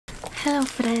Hello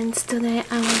friends, today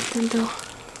I want to do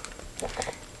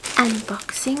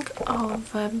unboxing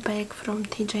of a bag from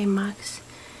Tjmaxx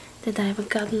that I've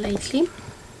got lately.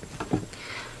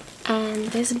 And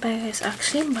this bag is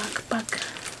actually a backpack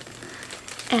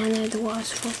and it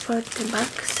was for 30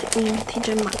 bucks in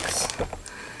Tjmaxx.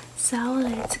 So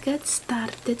let's get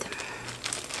started.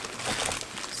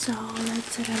 So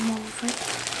let's remove it.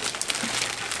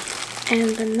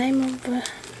 And the name of the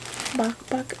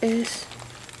backpack is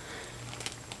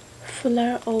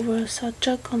Flare Over Such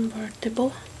a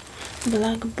Convertible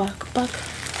Black Backpack,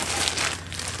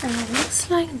 and it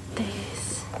looks like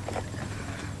this.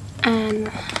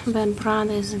 And the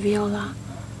brand is Viola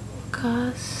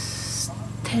Castelani,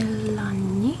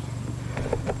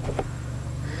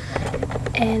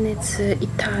 and it's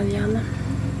Italian,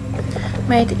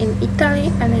 made in Italy,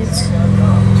 and it's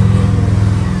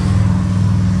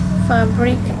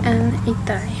fabric and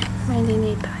Italy, made in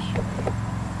Italy.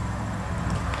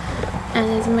 And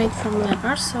it's made from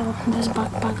leather, so this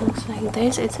backpack looks like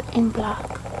this. It's in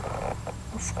black,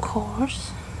 of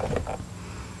course.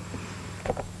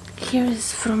 Here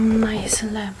is from nice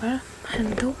leather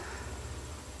handle.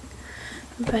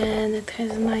 Then it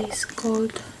has nice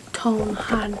gold tone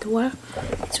hardware.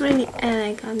 It's really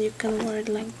elegant. You can wear it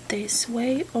like this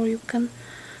way, or you can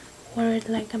wear it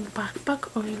like a backpack,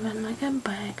 or even like a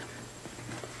bag.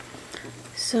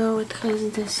 So it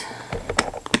has this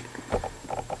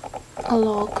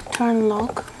turn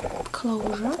lock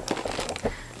closure,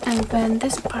 and then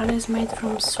this part is made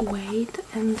from suede,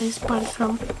 and this part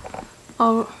from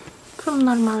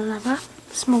normal leather,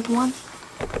 smooth one,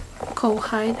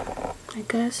 cowhide, I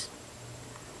guess.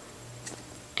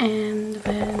 And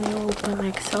then you open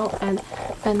like so, and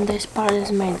then this part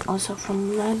is made also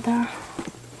from leather,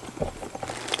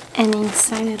 and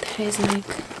inside it has like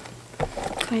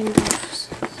kind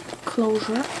of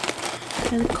closure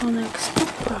that connects two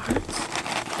parts.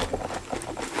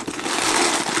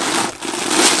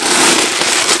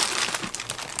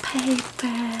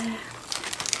 Paper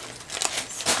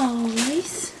as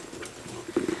always,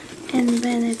 and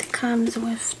then it comes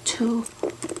with two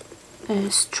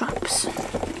straps,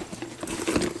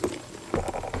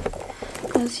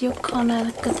 because you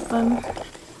connect them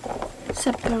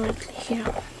separately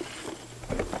here.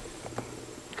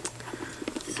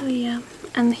 So yeah,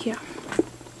 and here.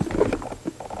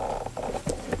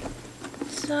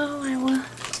 So I will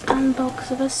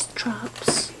unbox the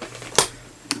straps.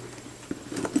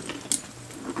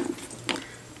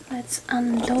 Let's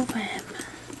undo them.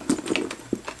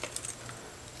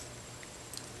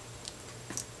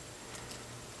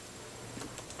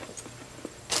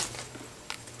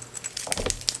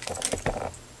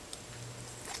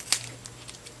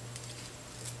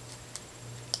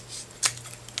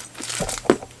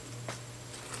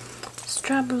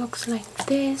 Strap looks like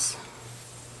this,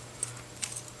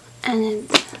 and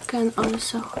it can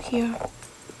also here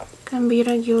can be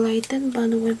regulated, but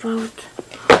without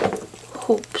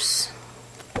hoops.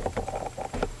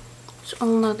 It's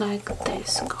only like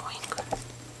this going.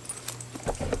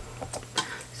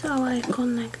 So I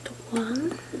connect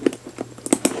one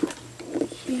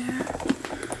here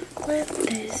with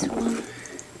this one.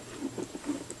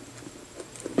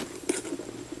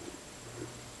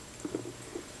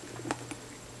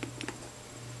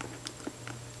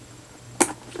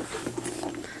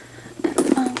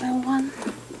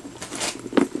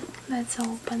 Let's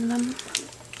open them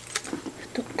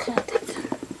to cut it.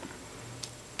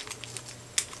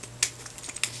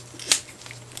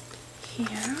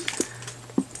 Here,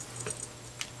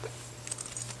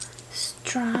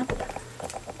 strap,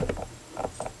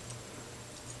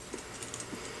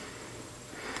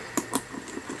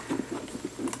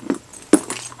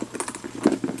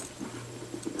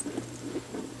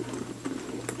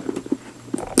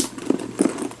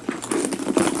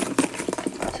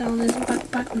 so this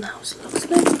backpack now looks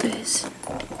like this.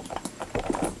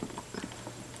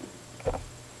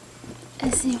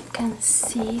 As you can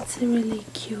see, it's really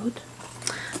cute.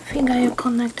 I think I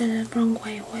connected it wrong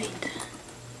way. Wait,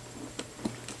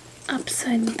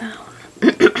 upside down.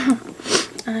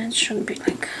 And it should be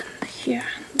like here,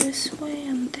 this way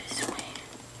and this way.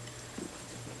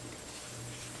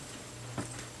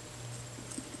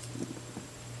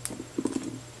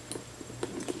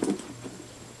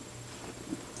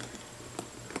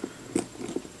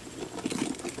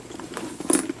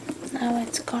 Now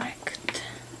it's correct,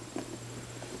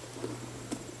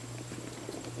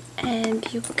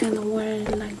 and you can wear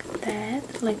it like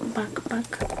that, like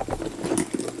backpack,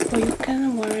 or you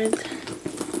can wear it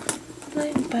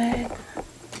like bag.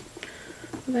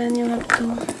 Then you have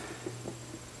to,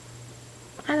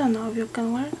 I don't know if you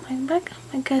can wear it like bag.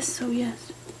 I guess so,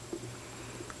 yes.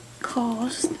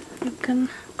 because you can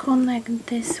connect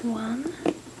this one,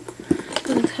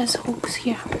 because it has hooks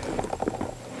here,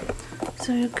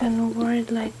 so you can wear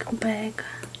it like a bag.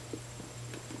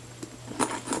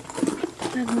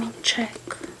 Let me check.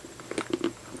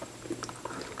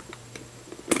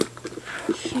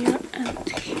 Here and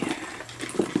here.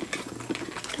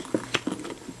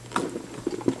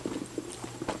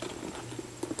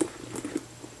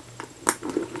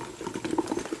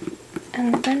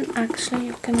 And then actually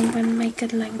you can even make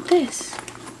it like this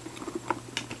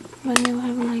when you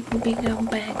have like a bigger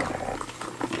bag.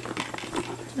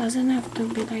 Doesn't have to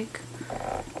be like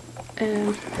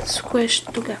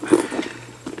squished together.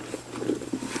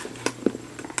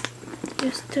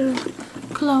 You still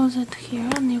close it here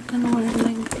and you can wear it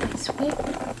like this way.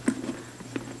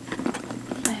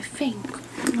 I think,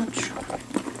 I'm not sure.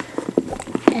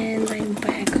 And like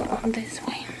bag on this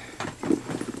way.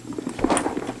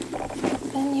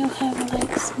 Then you have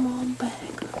like small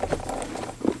bag,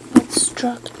 but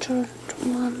structured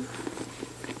one,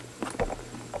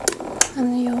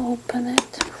 and you open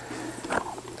it,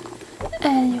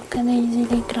 and you can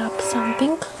easily grab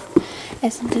something,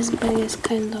 as this bag is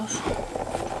kind of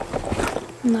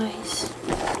nice.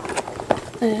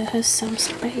 It has some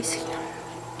space here,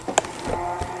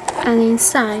 and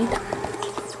inside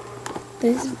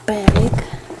this bag,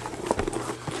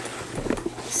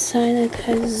 it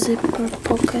has zipper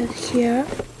pocket here,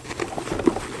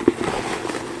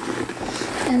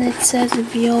 and it says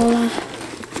Viola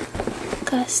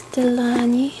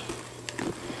Castelani,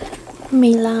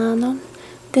 Milano,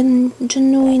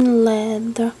 genuine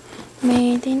leather,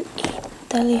 made in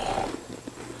Italy.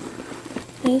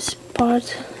 This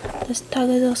part, this tag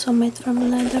is also made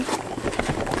from leather,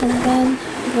 and then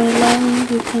the lining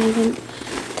you can even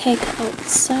take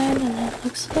outside, and it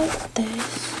looks like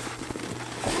this.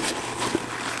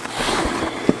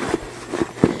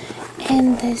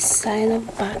 And this side of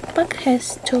backpack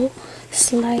has two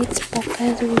slides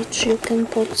pockets, which you can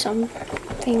put some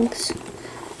things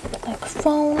like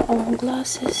phone or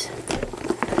glasses.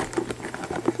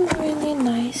 Really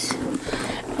nice,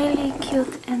 really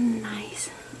cute and nice.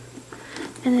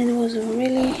 And it was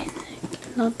really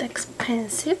not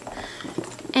expensive,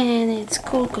 and it's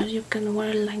cool because you can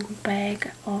wear like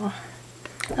bag or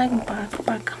like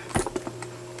backpack,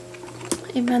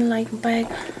 even like bag.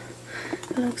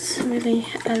 Looks really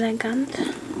elegant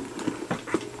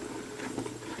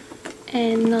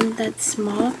and not that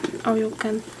small, or you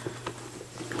can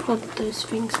put these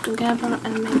things together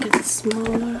and make it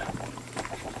smaller,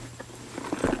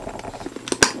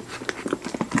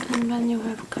 and then you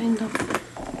have kind of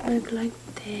look like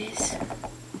this.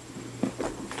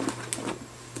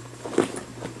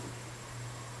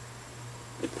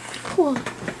 Cool.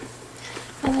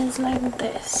 And it's like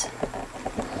this,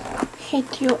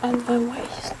 hit you at the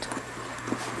waist.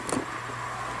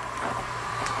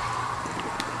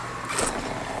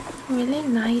 Really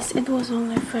nice. It was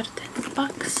only 13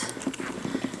 bucks,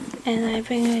 and I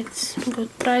think it's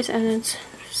good price, and it's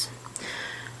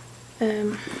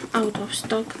out of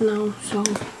stock now, so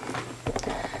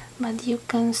but you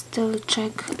can still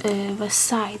check the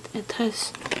site. It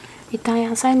has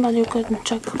Italian site, but you can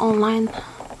check online,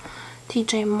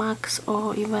 Tjmaxx,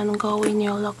 or even go in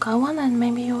your local one and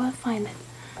maybe you will find it,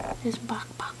 this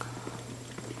backpack,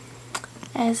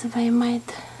 as they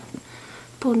might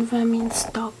put them in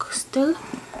stock still,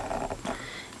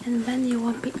 and then you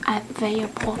will be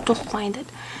available to find it.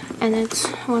 And it's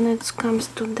when it comes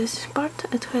to this part,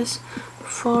 it has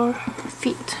 4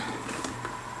 feet,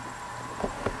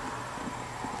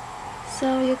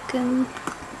 so you can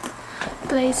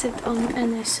place it on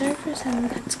any surface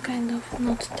and it's kind of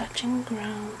not touching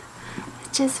ground,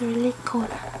 which is really cool.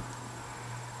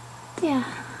 Yeah.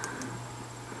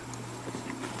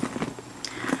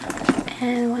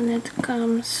 And when it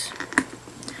comes,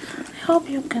 I hope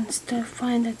you can still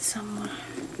find it somewhere.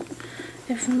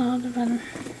 If not, then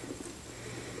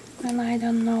I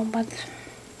don't know, but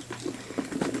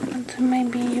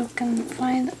maybe you can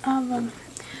find other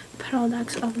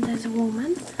products of this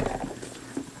woman,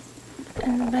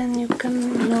 and then you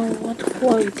can know what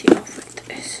quality of it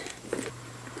is.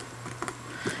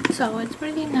 So it's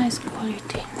really nice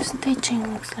quality.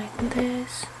 Stitching looks like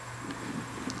this.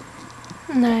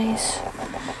 Nice,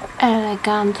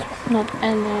 elegant, not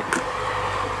any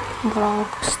wrong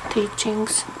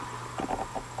stitchings.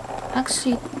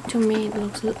 Actually, to me it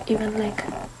looks even like,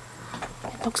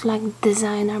 it looks like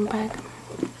designer bag.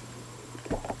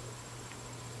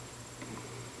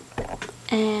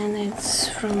 And it's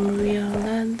from real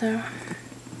leather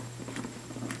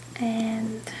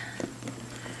and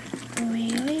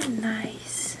really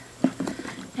nice,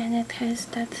 and it has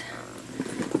that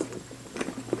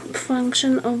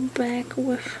function of bag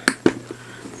with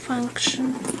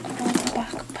function of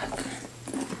backpack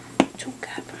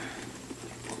together.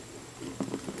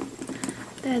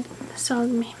 That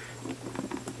sold me.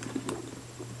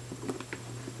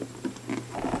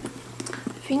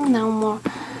 I think now more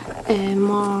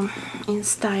in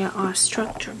style are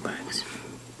structure bags,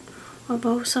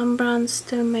 although some brands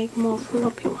still make more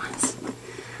floppy ones.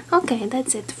 Okay,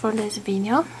 that's it for this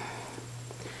video.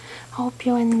 Hope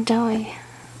you enjoy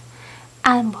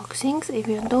unboxings. If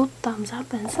you do, thumbs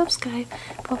up and subscribe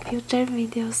for future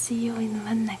videos. See you in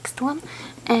the next one,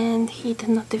 and hit the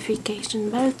notification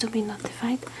bell to be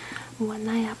notified when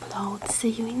I upload. See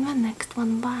you in the next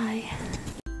one.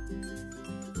 Bye.